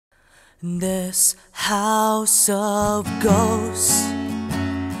This house of ghosts,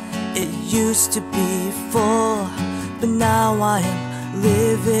 it used to be full, but now I am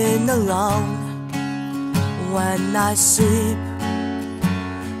living alone. When I sleep,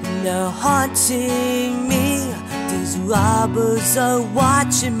 they're haunting me. These robbers are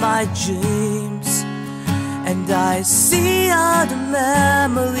watching my dreams, and I see all the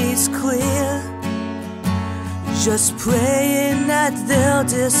memories clear, just praying that they'll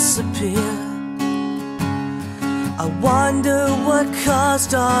disappear. I wonder what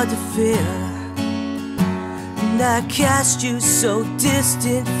caused all the fear that cast you so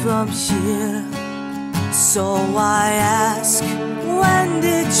distant from here. So I ask, when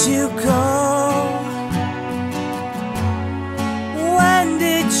did you go? When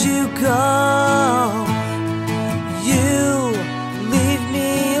did you go? You leave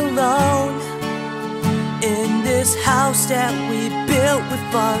me alone in this house that we built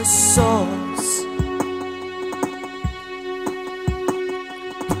with our soul.